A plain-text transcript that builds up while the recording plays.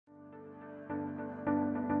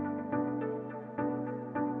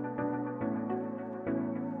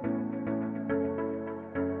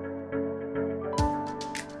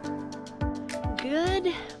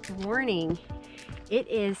morning. It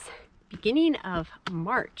is beginning of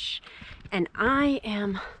March and I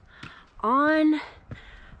am on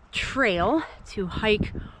trail to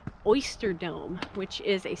hike Oyster Dome, which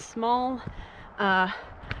is a small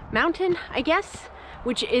mountain, I guess,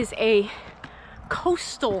 which is a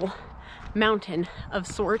coastal mountain of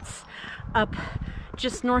sorts up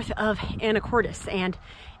just north of Anacortes, and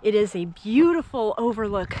it is a beautiful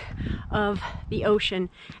overlook of the ocean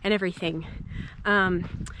and everything.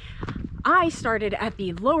 I started at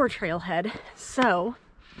the lower trailhead, so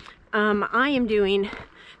I am doing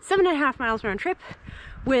 7.5 miles round trip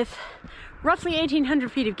with roughly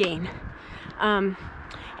 1,800 feet of gain. And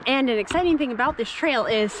an exciting thing about this trail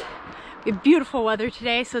is we have beautiful weather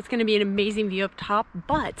today, so it's going to be an amazing view up top,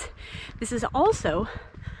 but this is also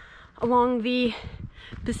along the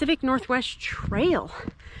Pacific Northwest Trail,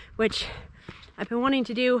 which I've been wanting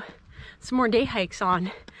to do some more day hikes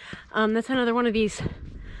on. That's another one of these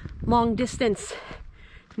long distance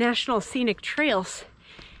national scenic trails,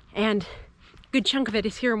 and a good chunk of it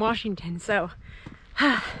is here in Washington, so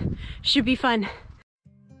should be fun.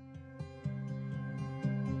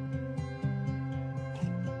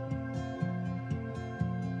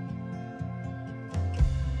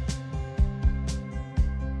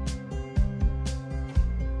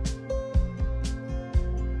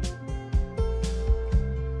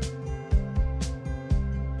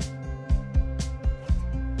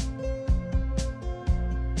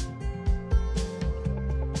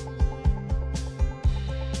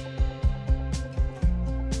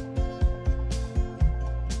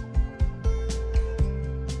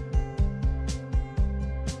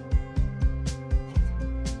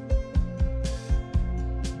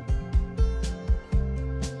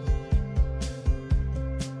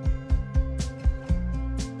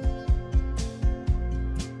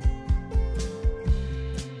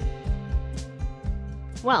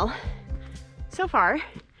 Well, so far,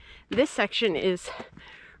 this section is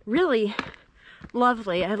really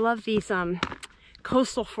lovely. I love these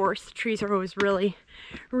coastal forests. The trees are always really,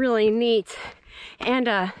 really neat.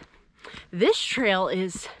 And this trail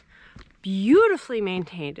is beautifully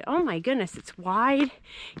maintained. Oh my goodness, it's wide,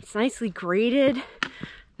 it's nicely graded,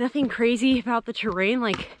 nothing crazy about the terrain.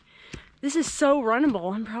 Like, this is so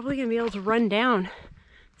runnable. I'm probably gonna be able to run down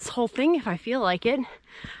this whole thing if I feel like it.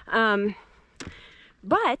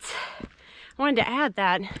 But I wanted to add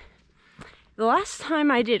that the last time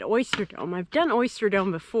I did Oyster Dome, I've done Oyster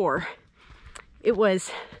Dome before, it was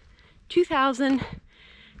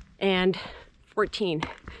 2014.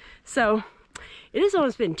 So it has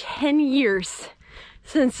almost been 10 years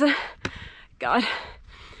since, God,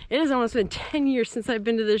 it has almost been 10 years since I've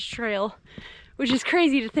been to this trail, which is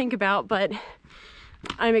crazy to think about, but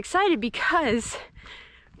I'm excited because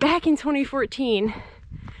back in 2014,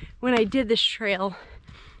 when I did this trail,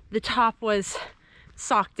 the top was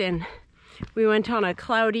socked in. We went on a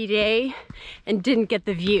cloudy day and didn't get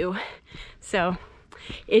the view. So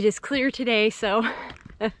it is clear today, so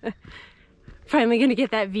finally gonna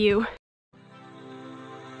get that view.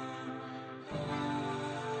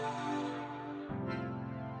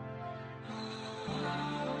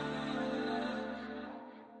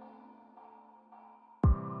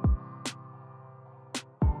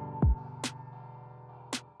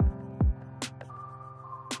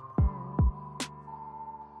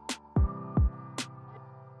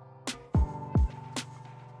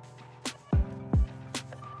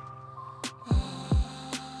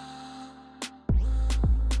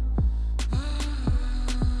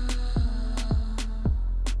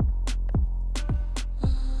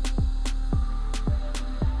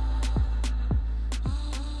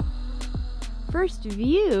 First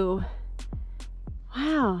view.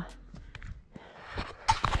 Wow.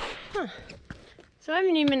 Huh. So I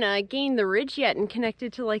haven't even gained the ridge yet and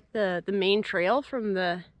connected to like the main trail from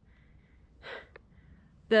the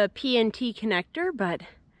PNT connector, but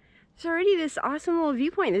there's already this awesome little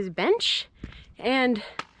viewpoint, this bench, and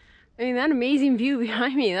I mean that amazing view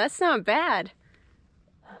behind me. That's not bad.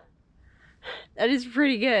 That is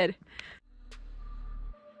pretty good.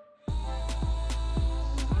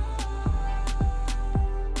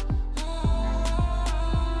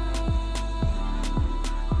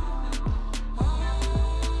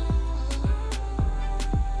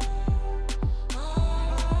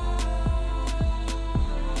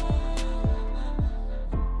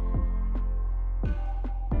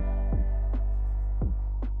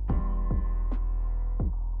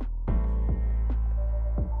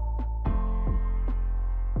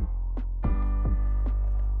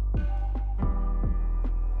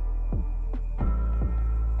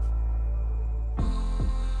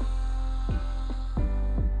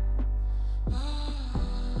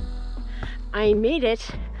 I made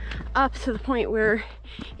it up to the point where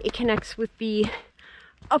it connects with the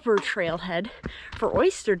upper trailhead for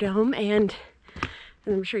Oyster Dome, and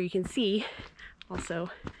I'm sure you can see,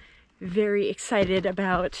 also very excited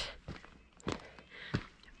about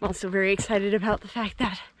the fact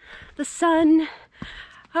that the sun,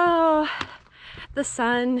 the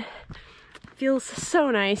sun feels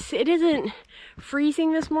so nice. It isn't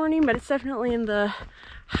freezing this morning, but it's definitely in the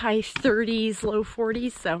high 30s, low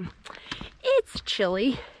 40s, so it's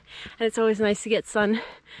chilly. And it's always nice to get sun,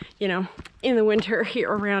 you know, in the winter here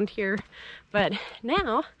around here. But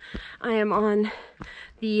now I am on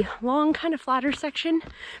the long, kind of flatter section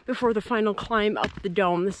before the final climb up the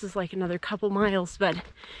dome. This is like another couple miles, but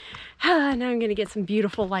now I'm gonna get some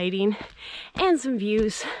beautiful lighting and some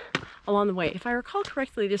views along the way. If I recall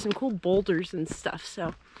correctly, there's some cool boulders and stuff,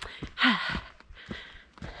 so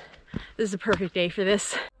this is a perfect day for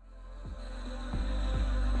this.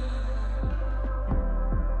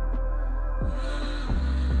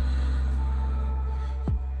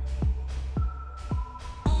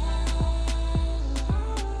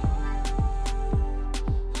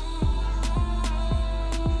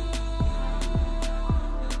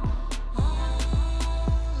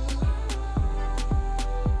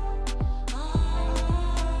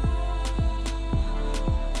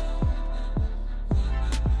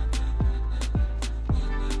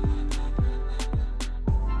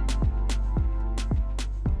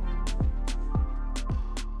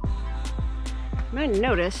 You might have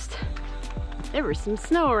noticed there was some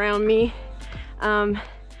snow around me.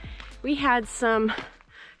 We had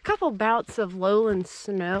couple bouts of lowland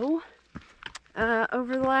snow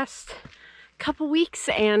over the last couple weeks,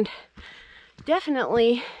 and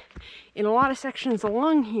definitely in a lot of sections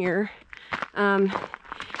along here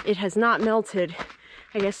it has not melted.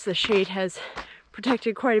 I guess the shade has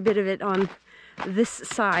protected quite a bit of it on this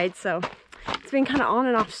side, so it's been kind of on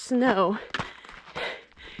and off snow,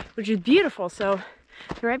 which is beautiful. So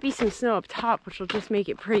there might be some snow up top, which will just make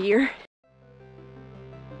it prettier.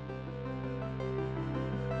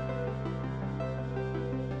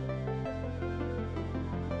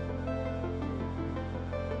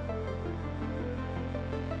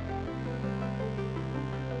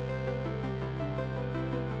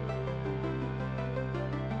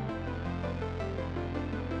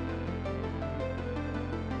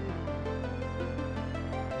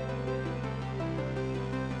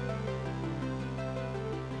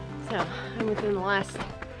 So I'm within the last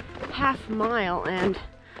half mile, and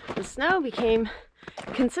the snow became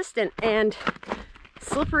consistent and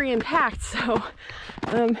slippery and packed, so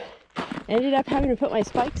I ended up having to put my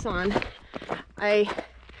spikes on. I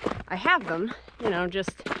have them, you know,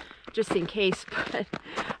 just in case, but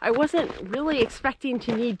I wasn't really expecting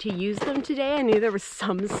to need to use them today. I knew there was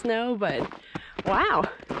some snow, but wow,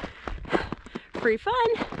 pretty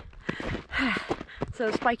fun. So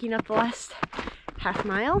spiking up the last half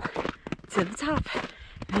mile to the top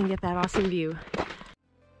and get that awesome view.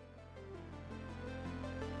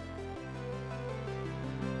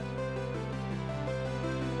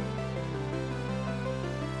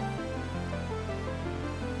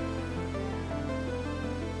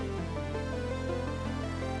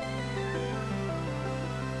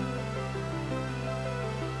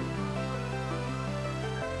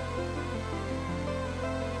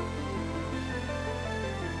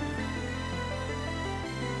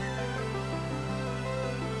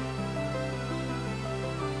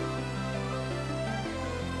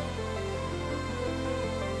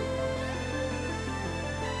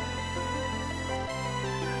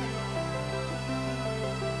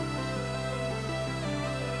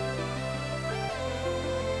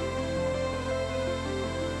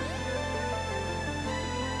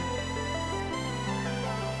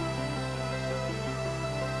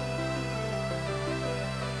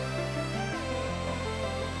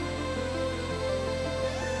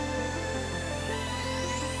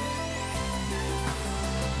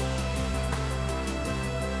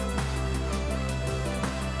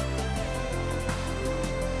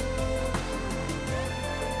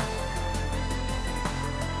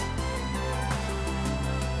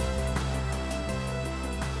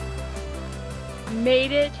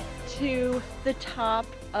 Made it to the top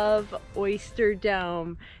of Oyster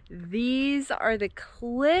Dome. These are the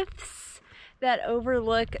cliffs that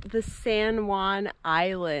overlook the San Juan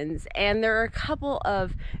Islands, and there are a couple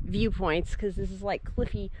of viewpoints because this is like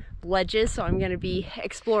cliffy ledges, so I'm going to be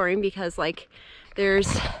exploring, because like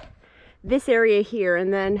there's this area here,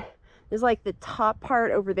 and then there's like the top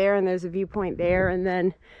part over there, and there's a viewpoint there, and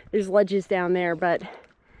then there's ledges down there, but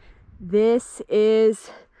this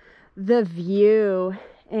is the view.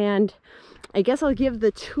 And I guess I'll give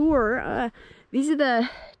the tour. These are the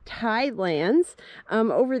tidelands.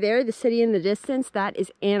 Over there, the city in the distance, that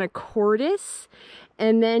is Anacortes.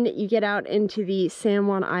 And then you get out into the San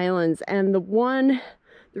Juan Islands. And the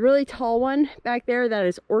really tall one back there, that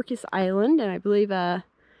is Orcas Island. And I believe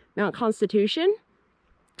Mount Constitution.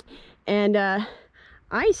 And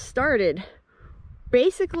I started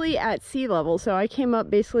basically at sea level. So I came up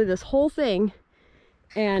basically this whole thing.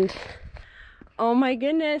 And oh my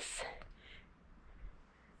goodness.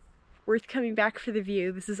 Worth coming back for the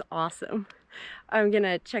view. This is awesome. I'm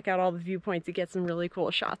gonna check out all the viewpoints and get some really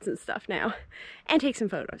cool shots and stuff now and take some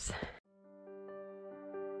photos.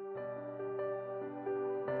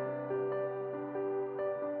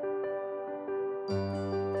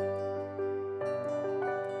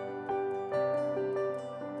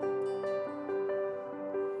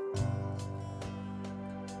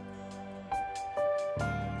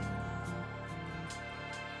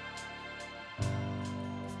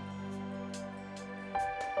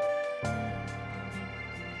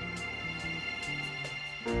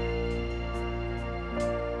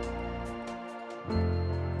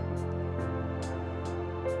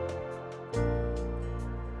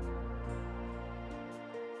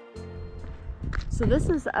 So this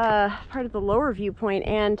is part of the lower viewpoint,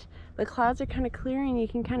 and the clouds are kind of clearing. You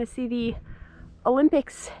can kind of see the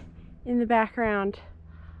Olympics in the background.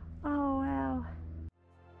 Oh wow.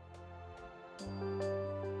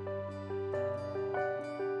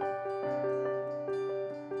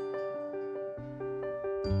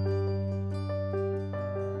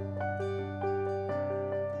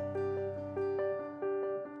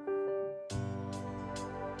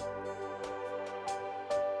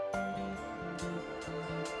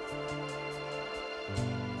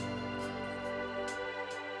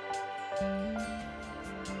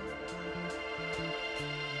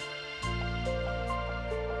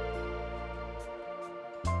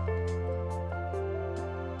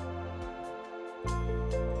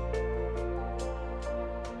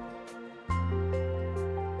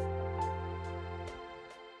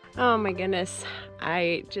 Oh my goodness,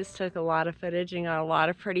 I just took a lot of footage and got a lot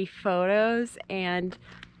of pretty photos, and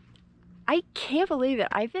I can't believe it.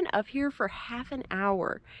 I've been up here for half an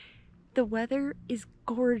hour. The weather is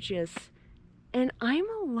gorgeous and I'm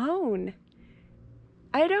alone.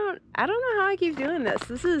 I don't know how I keep doing this.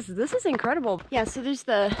 This is incredible. Yeah, so there's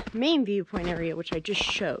the main viewpoint area, which I just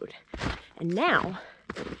showed. And now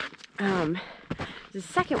the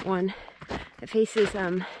second one that faces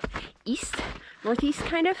northeast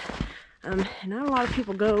kind of. Not a lot of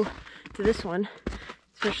people go to this one,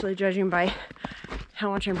 especially judging by how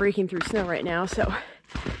much I'm breaking through snow right now. So,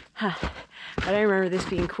 but I remember this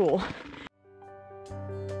being cool.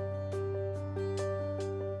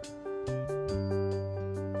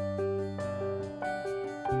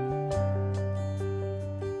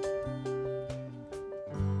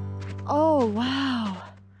 Oh wow.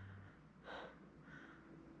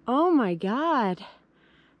 Oh my God.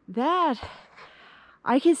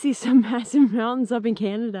 I can see some massive mountains up in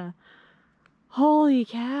Canada. Holy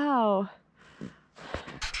cow.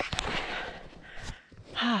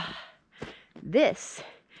 This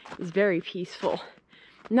is very peaceful.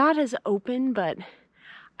 Not as open, but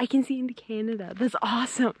I can see into Canada. That's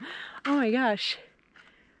awesome. Oh my gosh.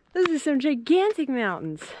 Those are some gigantic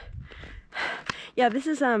mountains. Yeah, this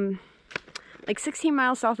is like 16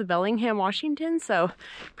 miles south of Bellingham, Washington, so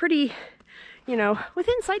pretty, you know,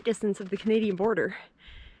 within sight distance of the Canadian border.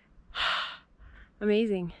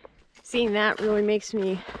 Amazing. Seeing that really makes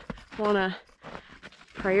me want to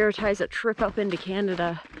prioritize a trip up into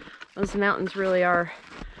Canada. Those mountains really are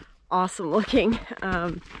awesome looking.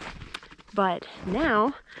 But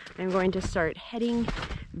now I'm going to start heading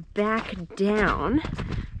back down,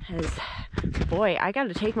 as boy, I got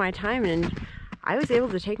to take my time, and I was able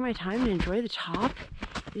to take my time and enjoy the top.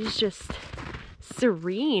 It is just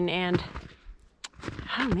serene, and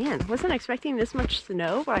oh man, wasn't expecting this much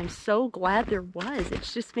snow, but I'm so glad there was.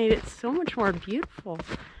 It's just made it so much more beautiful.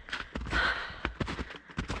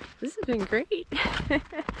 This has been great.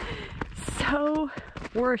 So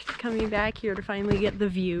worth coming back here to finally get the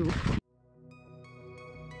view.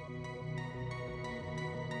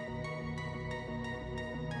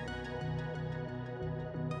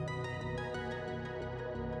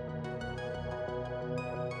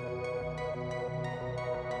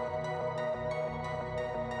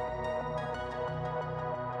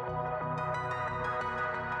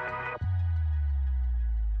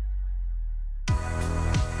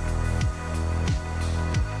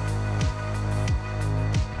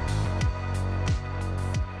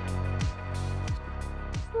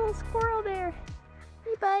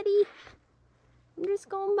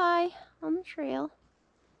 trail.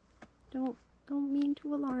 Don't mean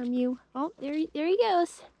to alarm you. Oh, there he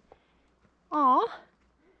goes. Aw.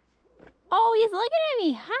 Oh, he's looking at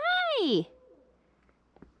me. Hi.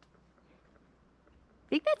 I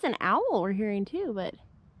think that's an owl we're hearing too, but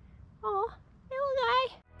oh, little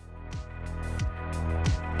guy.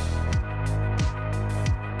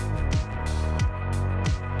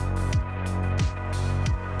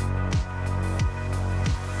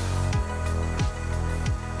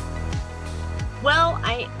 Well,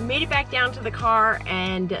 I made it back down to the car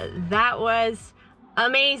and that was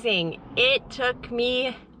amazing. It took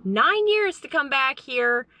me 9 years to come back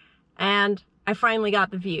here and I finally got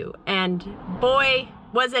the view, and boy,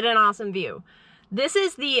 was it an awesome view. This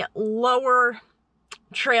is the lower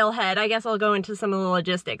trailhead. I guess I'll go into some of the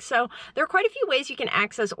logistics. So there are quite a few ways you can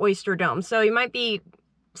access Oyster Dome. So you might be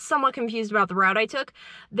somewhat confused about the route I took.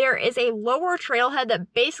 There is a lower trailhead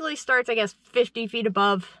that basically starts, I guess, 50 feet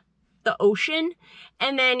above the ocean,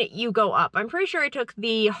 and then you go up. I'm pretty sure I took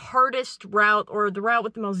the hardest route, or the route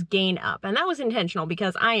with the most gain up, and that was intentional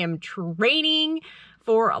because I am training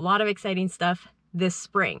for a lot of exciting stuff this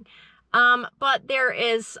spring. But there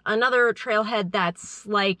is another trailhead that's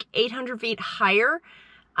like 800 feet higher,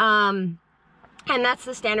 and that's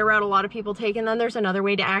the standard route a lot of people take, and then there's another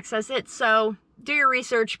way to access it. So do your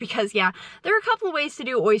research, because yeah, there are a couple of ways to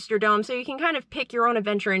do Oyster Dome, so you can kind of pick your own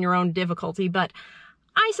adventure and your own difficulty, but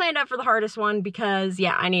I signed up for the hardest one because,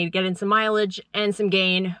 yeah, I need to get in some mileage and some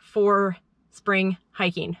gain for spring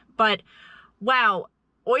hiking. But wow,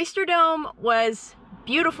 Oyster Dome was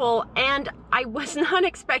beautiful, and I was not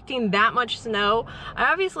expecting that much snow.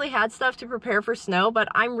 I obviously had stuff to prepare for snow, but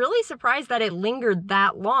I'm really surprised that it lingered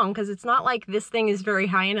that long, because it's not like this thing is very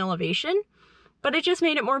high in elevation, but it just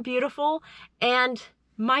made it more beautiful. And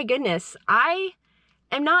my goodness, I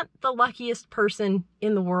am not the luckiest person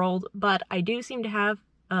in the world, but I do seem to have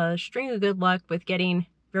a string of good luck with getting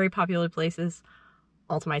very popular places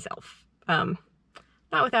all to myself.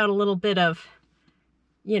 Not without a little bit of,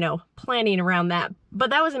 you know, planning around that, but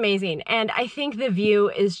that was amazing. And I think the view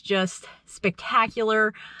is just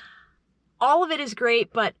spectacular. All of it is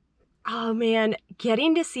great, but oh man,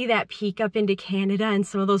 getting to see that peak up into Canada and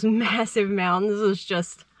some of those massive mountains was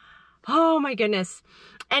just, oh my goodness.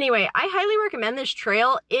 Anyway, I highly recommend this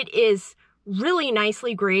trail. It is really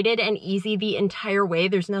nicely graded and easy the entire way.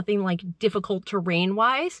 There's nothing like difficult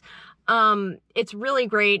terrain-wise. It's really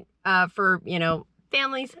great for, you know,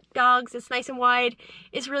 families, dogs. It's nice and wide.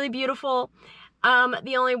 It's really beautiful.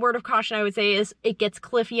 The only word of caution I would say is it gets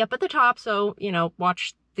cliffy up at the top, so, you know,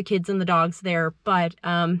 watch the kids and the dogs there. But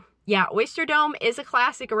yeah, Oyster Dome is a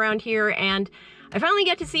classic around here, and I finally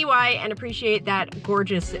get to see why and appreciate that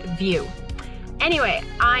gorgeous view. Anyway,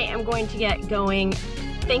 I am going to get going.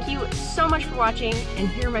 Thank you so much for watching, and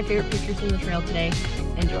here are my favorite pictures from the trail today.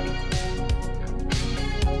 Enjoy.